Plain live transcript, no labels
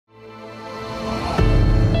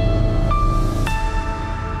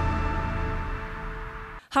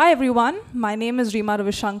Hi everyone, my name is Reema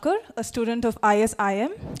Ravishankar, a student of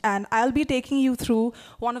ISIM, and I'll be taking you through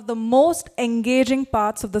one of the most engaging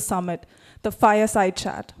parts of the summit, the Fireside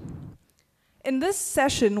chat. In this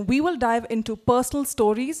session, we will dive into personal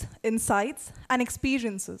stories, insights, and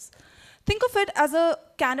experiences. Think of it as a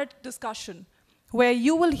candid discussion, where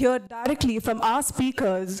you will hear directly from our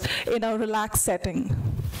speakers in a relaxed setting.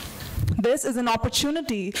 This is an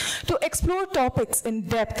opportunity to explore topics in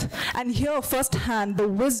depth and hear firsthand the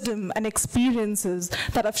wisdom and experiences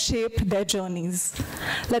that have shaped their journeys.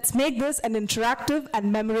 Let's make this an interactive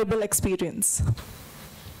and memorable experience.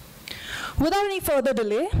 Without any further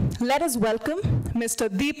delay, let us welcome Mr.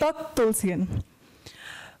 Deepak Tulsian.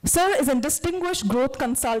 Sir is a distinguished growth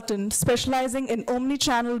consultant specializing in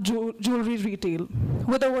omnichannel jewelry retail.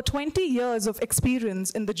 With over 20 years of experience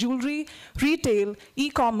in the jewelry, retail,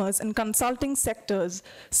 e-commerce, and consulting sectors,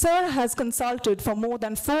 Sir has consulted for more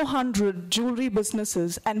than 400 jewelry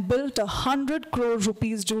businesses and built a 100 crore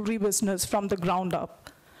rupees jewelry business from the ground up.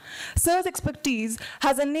 Sir's expertise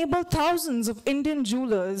has enabled thousands of Indian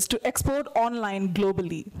jewelers to export online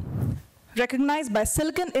globally. Recognized by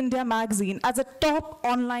Silicon India magazine as a top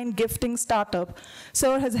online gifting startup,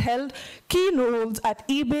 Sir has held key roles at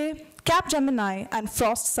eBay, Capgemini, and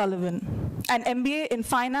Frost Sullivan. An MBA in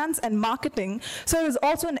finance and marketing, Sir is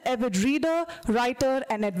also an avid reader, writer,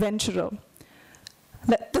 and adventurer.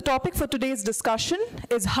 The topic for today's discussion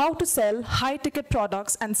is how to sell high-ticket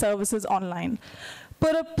products and services online.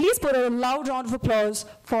 Please put a loud round of applause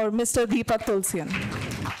for Mr. Deepak Tulsian.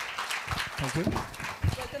 Thank you.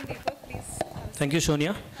 Welcome, Deepak. Thank you,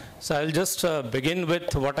 Sonia. So I'll just begin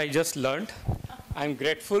with what I just learned. I'm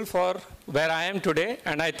grateful for where I am today,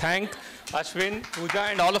 and I thank Ashwin, Pooja,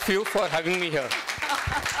 and all of you for having me here.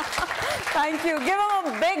 Thank you. Give him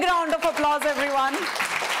a big round of applause, everyone.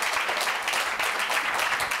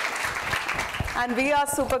 And we are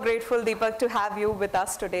super grateful, Deepak, to have you with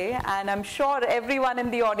us today. And I'm sure everyone in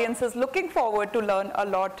the audience is looking forward to learn a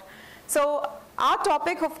lot. So our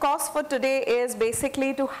topic, of course, for today is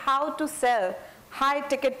basically to how to sell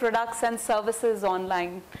high-ticket products and services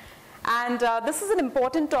online. And this is an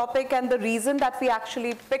important topic, and the reason that we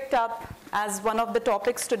actually picked up as one of the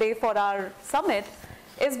topics today for our summit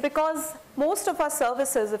is because most of our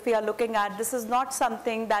services, if we are looking at, this is not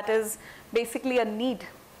something that is basically a need.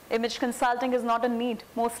 Image consulting is not a need,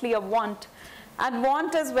 mostly a want. And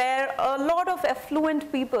want is where a lot of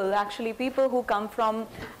affluent people, actually people who come from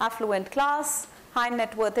affluent class, high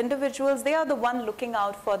net worth individuals, they are the one looking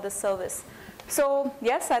out for this service. So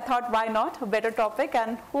yes, I thought why not, a better topic,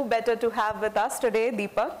 and who better to have with us today,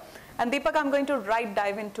 Deepak. And Deepak, I'm going to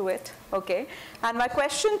dive into it, okay? And my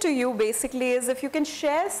question to you basically is if you can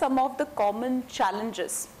share some of the common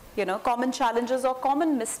challenges, common challenges or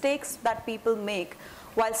common mistakes that people make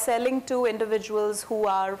while selling to individuals who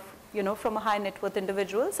are from a high net worth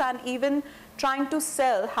individuals and even trying to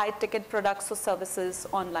sell high ticket products or services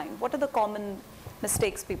online. What are the common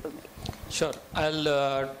mistakes people make? Sure.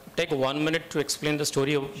 I'll take 1 minute to explain the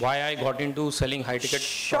story of why I got into selling high ticket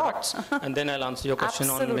products, and then I'll answer your question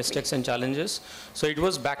on mistakes and challenges. So it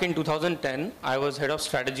was back in 2010. I was head of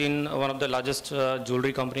strategy in one of the largest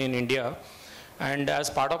jewelry company in India. And as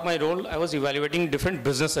part of my role, I was evaluating different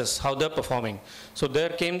businesses, how they're performing. So there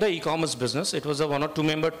came the e-commerce business. It was a 1 or 2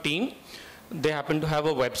 member team. They happened to have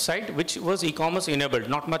a website which was e-commerce enabled,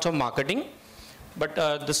 not much of marketing, but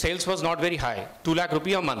the sales was not very high, 2 lakh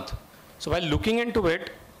rupee a month. So while looking into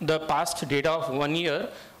it, the past data of 1 year,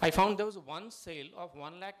 I found there was one sale of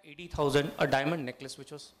 1,80,000, a diamond necklace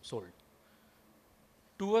which was sold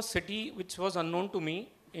to a city which was unknown to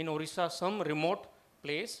me in Orissa, some remote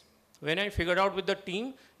place. When I figured out with the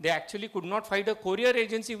team, they actually could not find a courier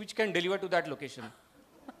agency which can deliver to that location.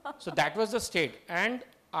 So that was the state. And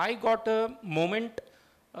I got a moment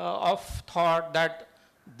of thought that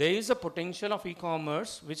there is a potential of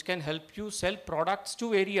e-commerce which can help you sell products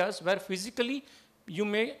to areas where physically you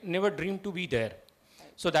may never dream to be there.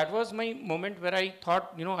 So that was my moment where I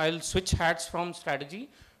thought, I'll switch hats from strategy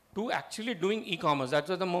to actually doing e-commerce. That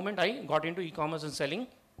was the moment I got into e-commerce and selling.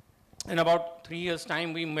 In about 3 years'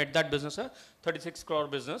 time, we made that business a 36 crore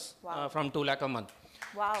business. Wow. From 2 lakh a month.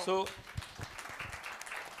 Wow.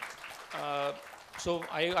 So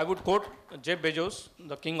I would quote Jeff Bezos,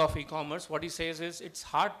 the king of e-commerce. What he says is, it's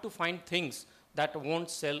hard to find things that won't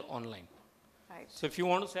sell online. Right. So if you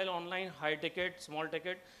want to sell online, high ticket, small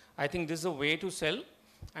ticket, I think this is a way to sell.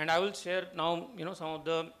 And I will share now, some of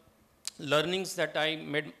the learnings that I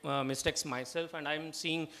made mistakes myself, and I'm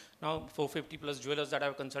seeing now 450 plus jewelers that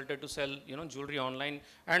I've consulted to sell jewelry online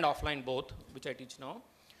and offline both, which I teach now.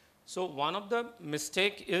 So one of the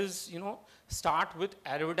mistake is, start with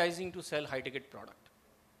advertising to sell high ticket product.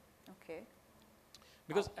 Okay.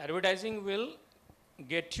 Because advertising will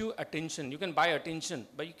get you attention. You can buy attention,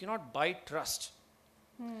 but you cannot buy trust.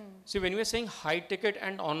 See, when we are saying high ticket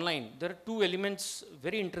and online, there are two elements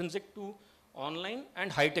very intrinsic to online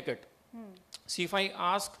and high ticket. See, if I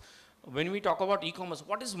ask, when we talk about e-commerce,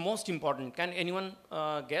 what is most important? Can anyone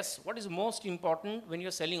guess? What is most important when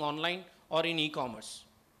you're selling online or in e-commerce?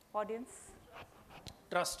 Audience?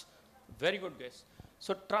 Trust. Very good guess.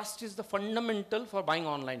 So trust is the fundamental for buying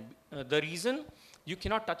online. The reason, you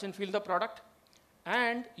cannot touch and feel the product,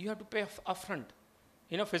 and you have to pay upfront.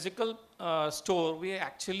 In a physical store, we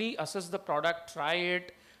actually assess the product, try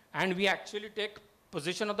it, and we actually take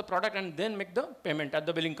possession of the product and then make the payment at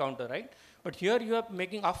the billing counter, right? But here you are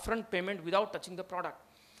making upfront payment without touching the product.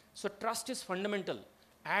 So trust is fundamental.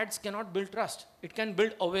 Ads cannot build trust. It can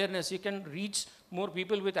build awareness. You can reach more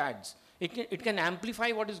people with ads. It can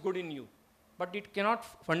amplify what is good in you, but it cannot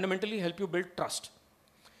fundamentally help you build trust.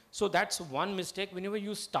 So that's one mistake. Whenever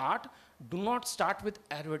you start, do not start with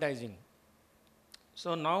advertising.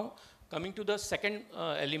 So now coming to the second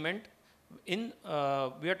element, we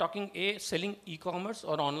are talking selling e-commerce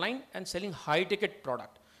or online and selling high ticket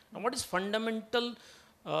product. Now what is fundamental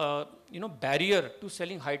barrier to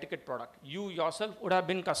selling high ticket product? You yourself would have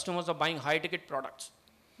been customers of buying high ticket products.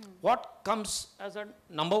 What comes as a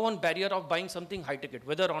number one barrier of buying something high ticket,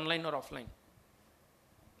 whether online or offline?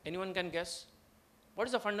 Anyone can guess? What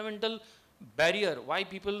is the fundamental barrier why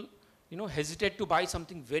people hesitate to buy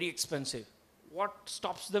something very expensive? What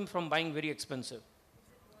stops them from buying very expensive?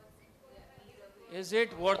 Is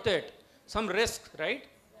it worth it? Some risk, right?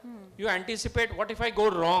 You anticipate, what if I go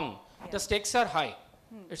wrong? The stakes are high.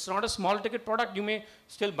 It's not a small ticket product, you may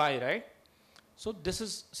still buy, right? So this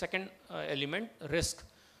is second element, risk.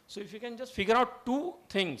 So if you can just figure out two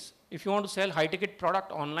things, if you want to sell high ticket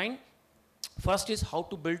product online, first is how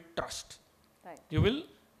to build trust. Right. You will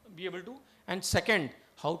be able to. And second,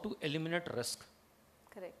 how to eliminate risk.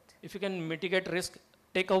 Correct. If you can mitigate risk,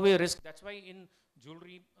 take away risk. That's why in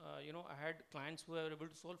jewelry, I had clients who were able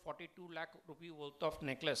to sell 42 lakh rupee worth of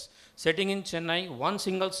necklace. Sitting in Chennai, one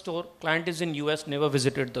single store, client is in US, never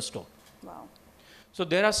visited the store. Wow. So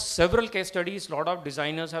there are several case studies. A lot of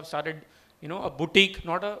designers have started, a boutique,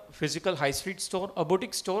 not a physical high street store, a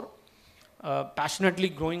boutique store, passionately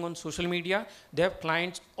growing on social media. They have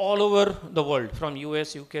clients all over the world, from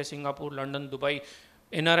US, UK, Singapore, London, Dubai,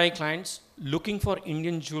 NRI clients looking for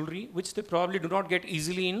Indian jewelry, which they probably do not get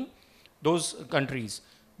easily in those countries.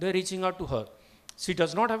 They're reaching out to her. She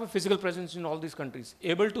does not have a physical presence in all these countries,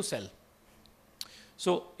 able to sell.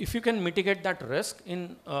 So if you can mitigate that risk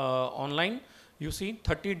in online, you see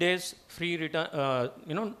 30 days free return,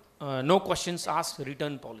 no questions asked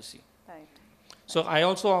return policy. Right. So I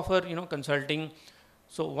also offer, consulting.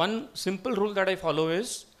 So one simple rule that I follow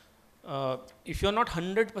is, if you're not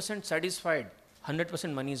 100% satisfied,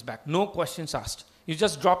 100% money is back. No questions asked. You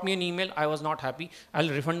just drop me an email, I was not happy, I'll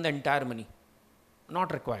refund the entire money.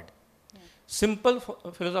 Not required. Yeah. Simple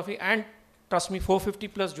philosophy, and trust me, 450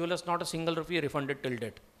 plus jewelers, not a single rupee refunded till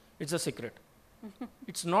date. It's a secret.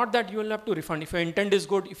 It's not that you will have to refund. If your intent is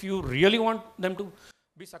good, if you really want them to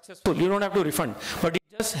be successful, you don't have to refund. But it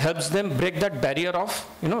just helps them break that barrier of,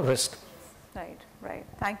 risk. Right, right.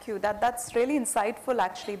 Thank you. That's really insightful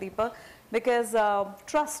actually, Deepak, because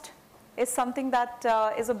trust is something that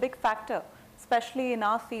is a big factor, especially in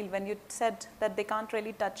our field when you said that they can't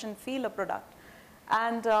really touch and feel a product.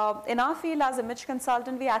 And in our field as image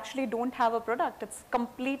consultant, we actually don't have a product. It's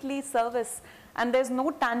completely service, and there's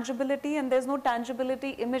no tangibility, and there's no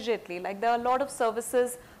tangibility immediately. Like there are a lot of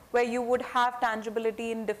services where you would have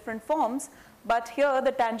tangibility in different forms, but here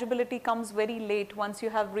the tangibility comes very late once you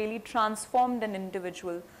have really transformed an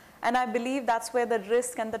individual. And I believe that's where the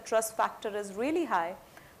risk and the trust factor is really high.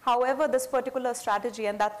 However, this particular strategy,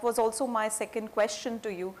 and that was also my second question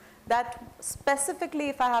to you, that specifically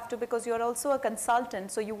if I have to, because you're also a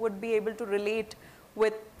consultant, so you would be able to relate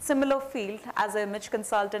with similar field as an image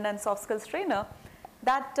consultant and soft skills trainer,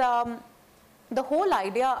 that the whole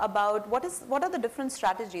idea about what are the different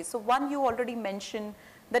strategies. So one, you already mentioned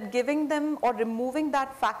that giving them or removing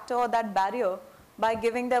that factor or that barrier by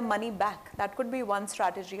giving their money back. That could be one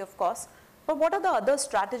strategy, of course. But what are the other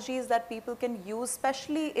strategies that people can use,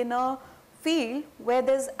 especially in a field where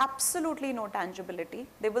there's absolutely no tangibility?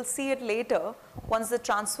 They will see it later once the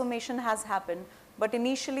transformation has happened, but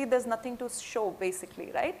initially there's nothing to show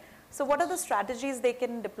basically, right? So what are the strategies they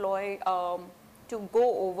can deploy to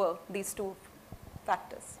go over these two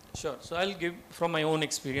factors? Sure. So I'll give from my own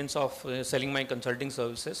experience of selling my consulting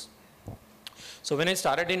services. So when I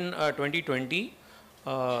started in 2020,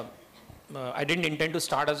 I didn't intend to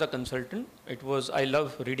start as a consultant. It was, I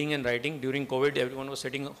love reading and writing. During COVID, everyone was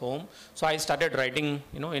sitting at home. So I started writing,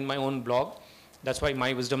 in my own blog. That's why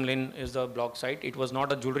My Wisdom Lane is the blog site. It was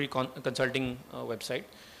not a jewelry consulting website.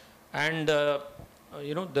 And,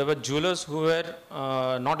 there were jewelers who were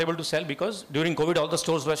not able to sell because during COVID, all the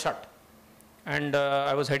stores were shut. And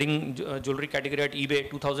I was heading jewelry category at eBay.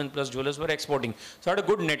 2,000 plus jewelers were exporting. So I had a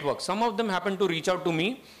good network. Some of them happened to reach out to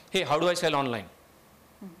me. Hey, how do I sell online?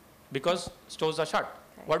 Because stores are shut.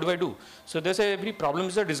 Okay. What do I do? So they say every problem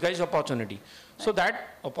is a disguised opportunity. Right. So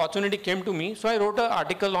that opportunity came to me. So I wrote an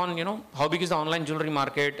article on, how big is the online jewelry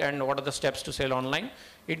market and what are the steps to sell online.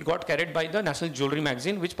 It got carried by the National Jewelry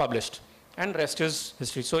magazine, which published. And rest is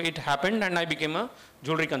history. So it happened and I became a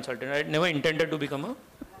jewelry consultant. I never intended to become a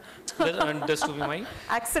this to be my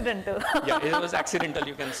accidental. Yeah, it was accidental,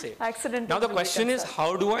 you can say. Accidental. Now the question is,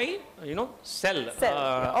 how do I, sell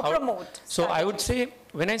or promote? So I would say,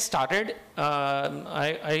 when I started,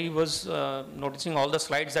 I was noticing all the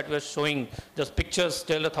slides that were showing just pictures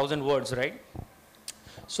tell 1,000 words, right?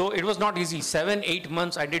 So it was not easy. 7-8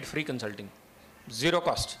 months I did free consulting, 0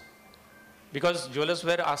 cost, because jewelers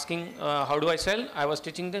were asking, how do I sell? I was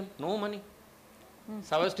teaching them, no money.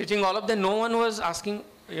 So I was teaching all of them. No one was asking.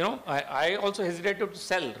 I also hesitated to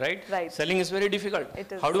sell, right? Right. Selling is very difficult. It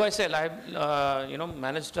is. How do I sell? I've,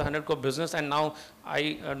 managed a 100 crore business and now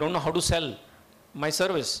I don't know how to sell my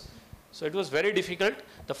service. So it was very difficult.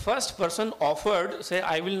 The first person offered, say,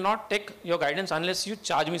 I will not take your guidance unless you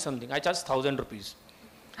charge me something. I charged 1,000 rupees.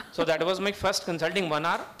 So that was my first consulting, 1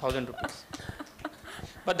 hour, 1,000 rupees.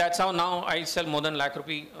 But that's how now I sell more than lakh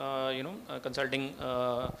rupee, consulting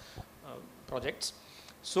projects.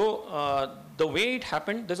 So the way it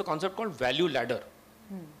happened, there's a concept called value ladder.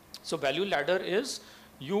 So value ladder is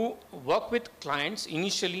you work with clients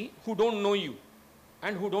initially who don't know you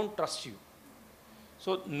and who don't trust you.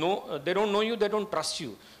 So they don't know you, they don't trust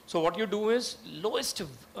you. So what you do is lowest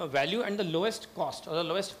value and the lowest cost or the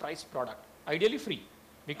lowest price product, ideally free,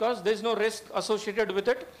 because there's no risk associated with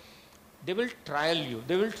it. They will trial you,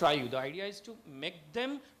 they will try you. The idea is to make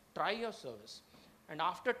them try your service. And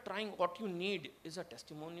after trying, what you need is a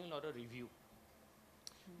testimonial or a review.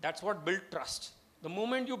 That's what builds trust. The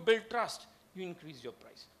moment you build trust, you increase your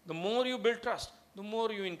price. The more you build trust, the more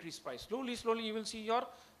you increase price. Slowly, slowly, you will see your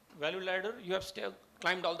value ladder. You have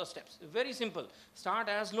climbed all the steps. Very simple. Start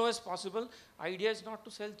as low as possible. Idea is not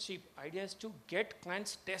to sell cheap. Idea is to get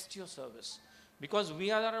clients test your service. Because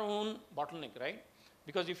we are our own bottleneck, right?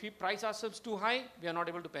 Because if we price ourselves too high, we are not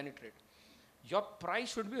able to penetrate. Your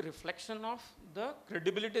price should be a reflection of the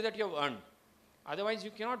credibility that you have earned. Otherwise,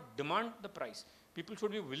 you cannot demand the price. People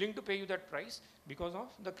should be willing to pay you that price because of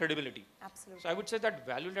the credibility. Absolutely. So I would say that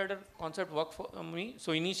value ladder concept worked for me.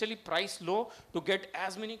 So initially price low to get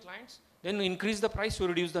as many clients, then increase the price to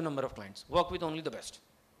reduce the number of clients. Work with only the best.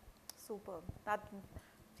 Super.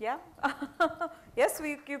 Yeah. Yes,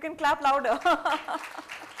 you can clap louder.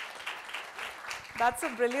 That's a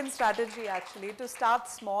brilliant strategy actually, to start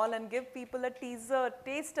small and give people a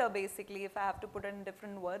taster basically, if I have to put it in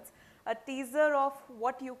different words, a teaser of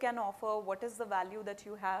what you can offer, what is the value that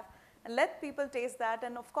you have, and let people taste that.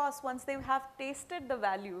 And of course, once they have tasted the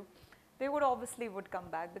value, they would obviously come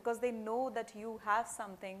back because they know that you have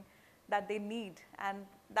something that they need, and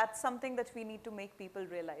that's something that we need to make people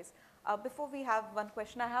realize. Before we have one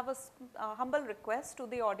question, I have a humble request to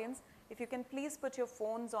the audience. If you can please put your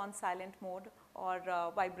phones on silent mode or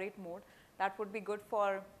vibrate mode, that would be good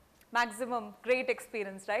for maximum great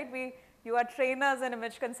experience, right? You are trainers and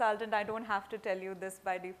image consultant. I don't have to tell you this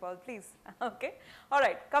by default, please. Okay. All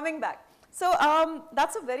right, coming back. So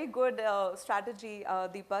that's a very good strategy,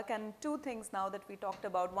 Deepak, and 2 things now that we talked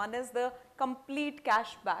about. One is the complete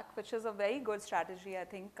cash back, which is a very good strategy, I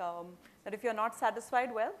think, that if you're not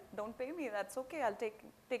satisfied, well, don't pay me, that's okay, I'll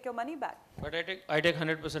take your money back. But I take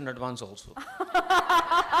 100% advance also.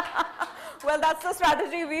 Well, that's the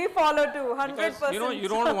strategy we follow too, 100%. Because, you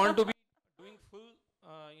don't want to be doing full,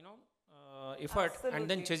 effort Absolutely. and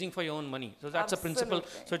then chasing for your own money. So that's Absolutely. a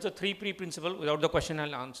principle. So it's a 3P principle. Without the question,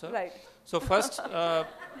 I'll answer. Right. So first, so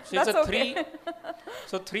it's a okay. 3.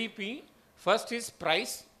 So 3P. First is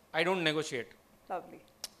price. I don't negotiate. Lovely.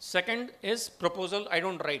 Second is proposal. I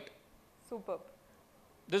don't write. Superb.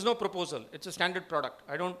 There's no proposal. It's a standard product.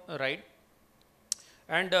 I don't write.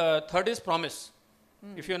 And third is promise.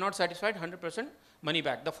 If you're not satisfied, 100% money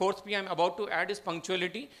back. The 4th P I'm about to add is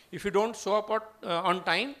punctuality. If you don't show up on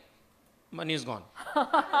time, money is gone.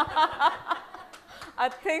 I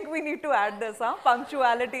think we need to add this,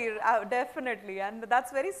 punctuality, definitely. And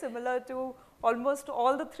that's very similar to almost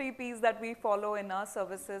all the 3 Ps that we follow in our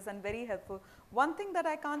services and very helpful. One thing that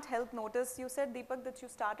I can't help notice, you said, Deepak, that you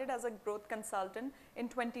started as a growth consultant in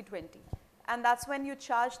 2020. And that's when you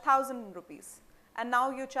charged 1,000 rupees. And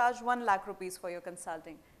now you charge 1 lakh rupees for your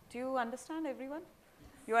consulting. Do you understand, everyone?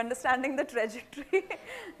 You're understanding the trajectory.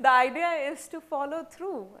 The idea is to follow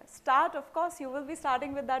through. Start, of course, you will be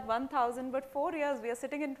starting with that 1,000, but 4 years, we are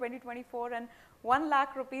sitting in 2024 and 1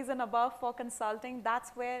 lakh rupees and above for consulting,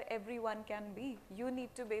 that's where everyone can be. You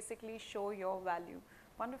need to basically show your value.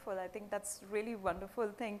 Wonderful, I think that's really wonderful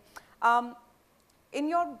thing. In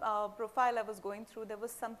your profile I was going through, there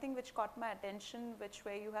was something which caught my attention,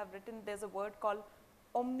 where you have written, there's a word called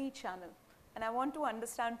Omnichannel. And I want to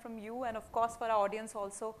understand from you, and of course for our audience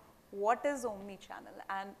also, what is Omnichannel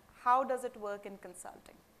and how does it work in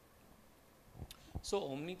consulting? So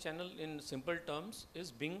Omnichannel in simple terms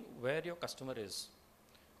is being where your customer is.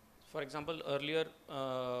 For example, earlier,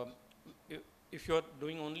 if you're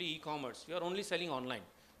doing only e-commerce, you're only selling online,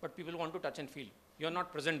 but people want to touch and feel. You're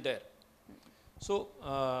not present there. So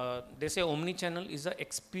they say Omnichannel is an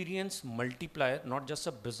experience multiplier, not just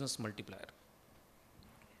a business multiplier.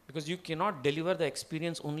 Because you cannot deliver the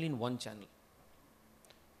experience only in one channel.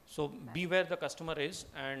 So be where the customer is,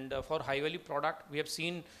 and for high value product, we have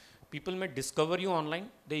seen people may discover you online,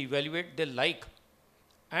 they evaluate, they like.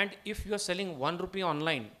 And if you are selling 1 rupee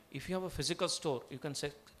online, if you have a physical store, you can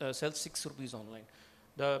sell 6 rupees online.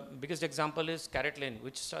 The biggest example is Carrot Lane,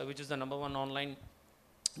 which is the #1 online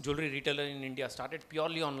jewelry retailer in India, started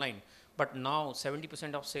purely online. But now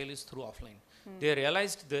 70% of sale is through offline. They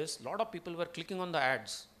realized this, a lot of people were clicking on the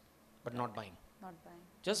ads, but not buying. Not buying.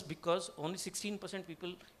 Just because only 16%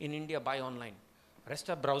 people in India buy online. Rest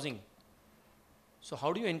are browsing. So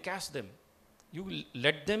how do you encash them? You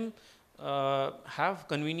let them have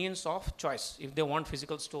convenience of choice. If they want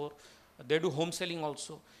physical store, they do home selling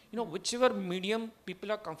also. You know, whichever medium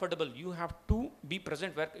people are comfortable, you have to be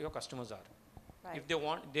present where your customers are. Right. If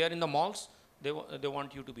they are in the malls, they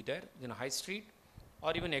want you to be there. In a high street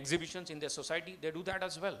or even exhibitions in their society, they do that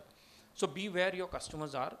as well. So be where your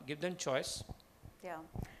customers are, give them choice. Yeah,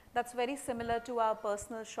 that's very similar to our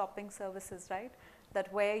personal shopping services, right?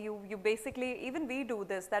 That where you basically, even we do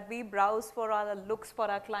this, that we browse for our looks for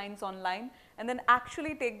our clients online and then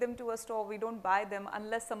actually take them to a store. We don't buy them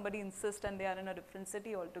unless somebody insists and they are in a different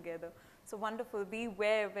city altogether. So wonderful, be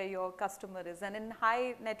where your customer is. And in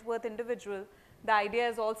high net worth individual, the idea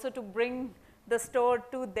is also to bring the store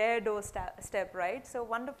to their doorstep, right? So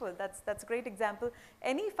wonderful, that's a great example.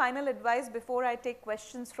 Any final advice before I take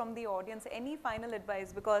questions from the audience? Any final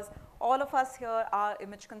advice? Because all of us here are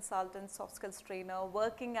image consultants, soft skills trainer,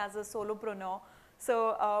 working as a solopreneur.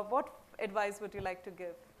 So what advice would you like to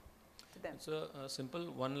give to them? It's a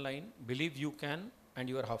simple one line, believe you can and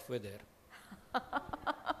you are halfway there.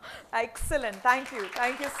 Excellent, thank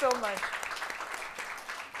you so much.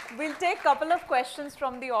 We'll take a couple of questions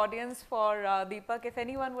from the audience for Deepak. If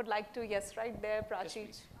anyone would like to, yes, right there, Prachi.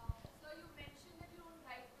 Yes, so you mentioned that you don't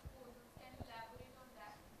write proposals. Can you elaborate on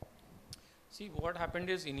that? See, what happened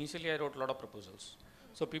is initially I wrote a lot of proposals.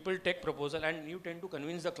 So people take proposal and you tend to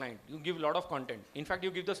convince the client. You give a lot of content. In fact,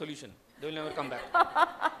 you give the solution. They will never come back.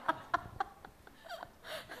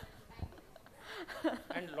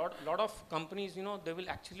 And lot of companies, you know, they will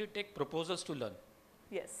actually take proposals to learn.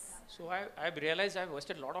 Yes. So I've realized I've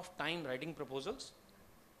wasted a lot of time writing proposals,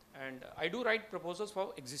 and I do write proposals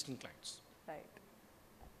for existing clients. Right.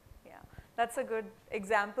 Yeah, that's a good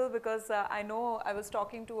example because I know I was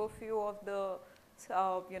talking to a few of the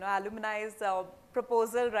alumni's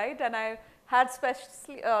proposal, right? And I had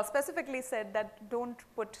specifically said that don't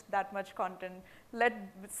put that much content. Let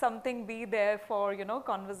something be there for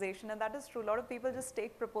conversation, and that is true. A lot of people just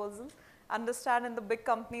take proposals, understand, and the big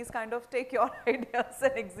companies kind of take your ideas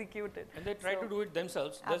and execute it. And they try to do it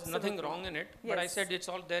themselves. There's nothing wrong in it. Yes. But I said it's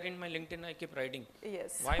all there in my LinkedIn. I keep writing.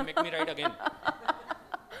 Yes. Why make me write again?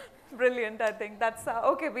 Brilliant. I think that's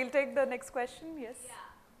okay. We'll take the next question. Yes. Yeah.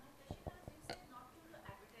 My question is, you said not to do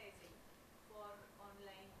advertising for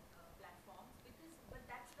online platforms but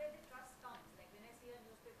that's where the trust comes. Like when I see a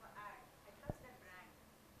newspaper ad, I trust that brand.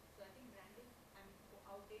 So I think branding, I'm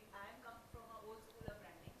outdated. I come from an old school of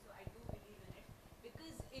branding, so I do believe in it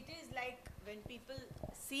because it is like when people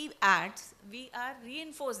see ads, we are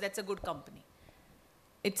reinforced that's a good company.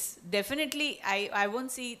 It's definitely, I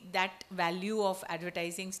won't see that value of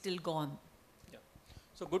advertising still gone. Yeah.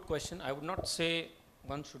 So good question. I would not say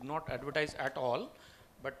one should not advertise at all,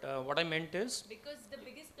 but what I meant is... Because the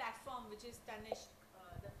biggest platform, which is Tanish,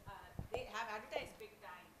 they have advertised big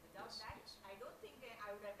time. Without I don't think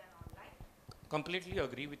I would have done online. Completely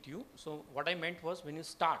agree with you. So what I meant was when you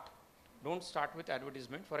start, don't start with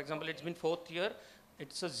advertisement. For example, it's been 4th year.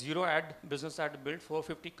 It's a zero ad business ad built,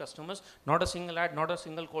 450 customers, not a single ad, not a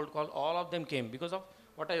single cold call. All of them came because of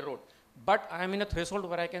what I wrote. But I am in a threshold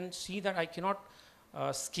where I can see that I cannot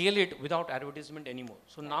scale it without advertisement anymore.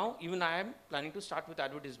 So now even I am planning to start with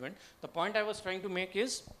advertisement. The point I was trying to make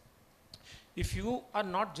is, if you are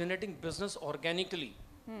not generating business organically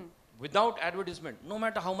without advertisement, no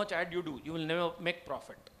matter how much ad you do, you will never make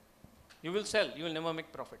profit. You will sell, you will never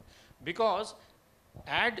make profit. Because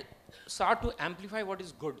ad start to amplify what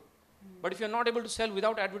is good. But if you're not able to sell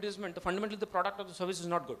without advertisement, fundamentally the product or the service is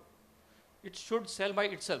not good. It should sell by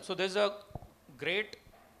itself. So there's a great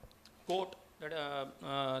quote that,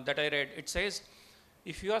 that I read. It says,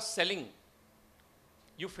 if you are selling,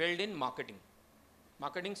 you failed in marketing.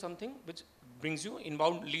 Marketing something which brings you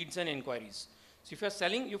inbound leads and inquiries. So if you're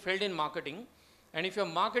selling, you failed in marketing. And if you're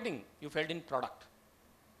marketing, you failed in product.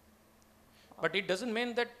 But it doesn't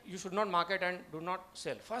mean that you should not market and do not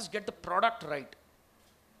sell. First, get the product right.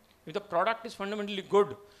 If the product is fundamentally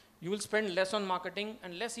good, you will spend less on marketing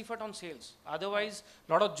and less effort on sales. Otherwise,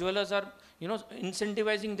 a lot of jewelers are,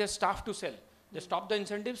 incentivizing their staff to sell. They stop the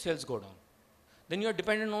incentive, sales go down. Then you are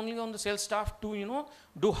dependent only on the sales staff to,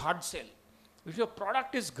 do hard sell. If your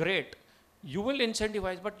product is great, you will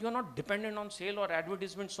incentivize, but you are not dependent on sale or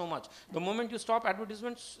advertisement so much. The moment you stop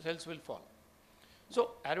advertisement, sales will fall.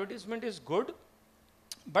 So advertisement is good,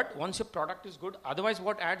 but once your product is good, otherwise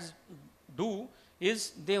what ads do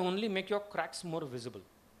is they only make your cracks more visible.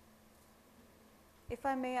 If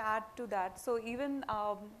I may add to that, so even,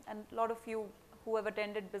 and a lot of you who have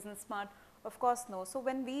attended Business Smart, of course know. So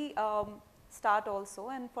when we start also,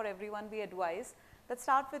 and for everyone we advise, that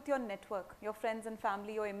start with your network, your friends and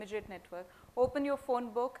family, your immediate network. Open your phone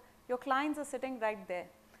book, your clients are sitting right there.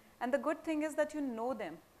 And the good thing is that you know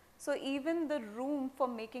them. So even the room for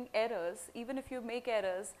making errors, even if you make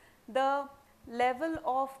errors, the level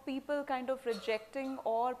of people kind of rejecting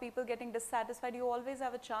or people getting dissatisfied, you always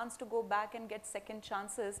have a chance to go back and get second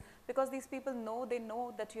chances, because these people know, they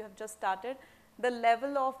know that you have just started. The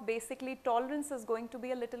level of basically tolerance is going to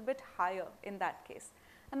be a little bit higher in that case.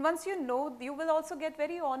 And once you know, you will also get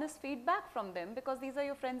very honest feedback from them, because these are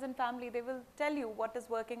your friends and family. They will tell you what is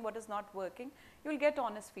working, what is not working. You will get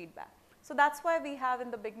honest feedback. So that's why we have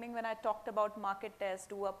in the beginning, when I talked about market test,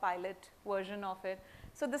 do a pilot version of it.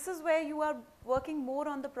 So this is where you are working more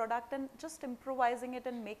on the product and just improvising it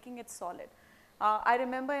and making it solid. I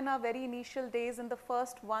remember in our very initial days, in the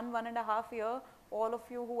first 1.5 year, all of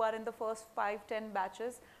you who are in the first 5-10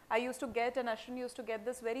 batches, I used to get, and Ashwin used to get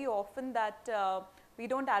this very often, that we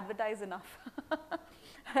don't advertise enough.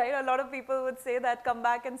 Right? A lot of people would say that, come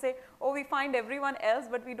back and say, oh, we find everyone else,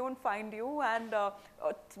 but we don't find you. And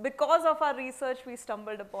because of our research, we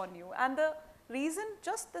stumbled upon you. And the reason,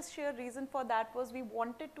 just the sheer reason for that was, we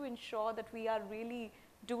wanted to ensure that we are really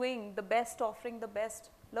doing the best, offering the best,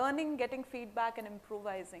 learning, getting feedback and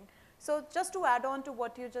improvising. So just to add on to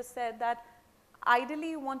what you just said, that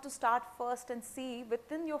ideally you want to start first and see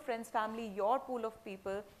within your friends, family, your pool of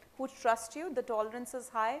people who trust you, the tolerance is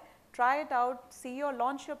high, try it out, see or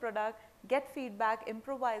launch your product, get feedback,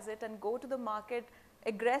 improvise it, and go to the market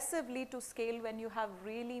aggressively to scale when you have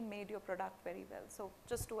really made your product very well. So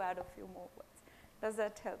just to add a few more words. Does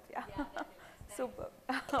that help? Yeah, that helps. Super.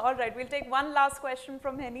 All right, we'll take one last question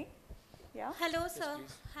from Henny. Yeah. Hello, sir.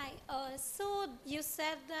 Yes, Hi. So you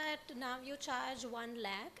said that now you charge 1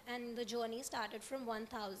 lakh and the journey started from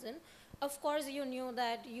 1,000. Of course, you knew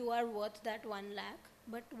that you are worth that 1 lakh.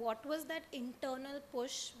 But what was that internal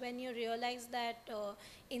push when you realized that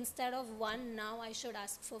instead of 1 now I should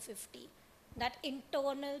ask for 50? That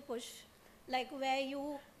internal push, like where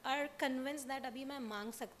you are convinced that abhi main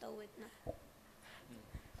mang sakta hu itna.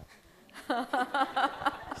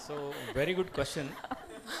 So very good question.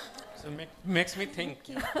 So makes me think.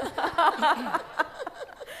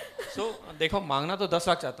 So देखो मांगना तो 10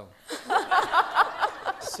 लाख चाहता हूँ.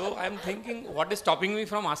 So I'm thinking, what is stopping me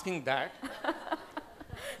from asking that?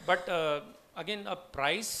 But again, a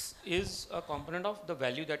price is a component of the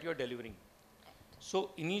value that you are delivering.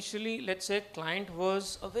 So initially, let's say client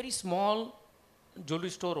was a very small jewelry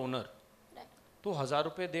store owner. तो 1000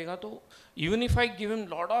 रुपए देगा तो, even if I give him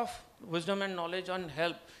lot of wisdom and knowledge and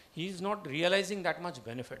help, he is not realizing that much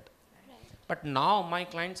benefit. But now my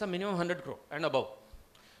clients are minimum 100 crore and above.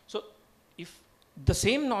 So if the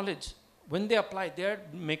same knowledge, when they apply, they are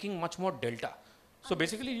making much more delta. So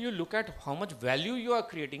basically you look at how much value you are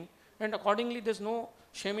creating, and accordingly there's no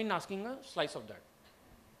shame in asking a slice of that.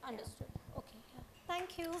 Understood. Okay. Yeah.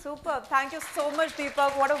 Thank you. Superb. Thank you so much,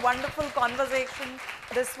 Deepak. What a wonderful conversation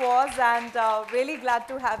this was, and really glad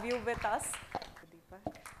to have you with us.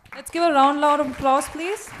 Let's give a round of applause,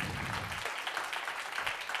 please.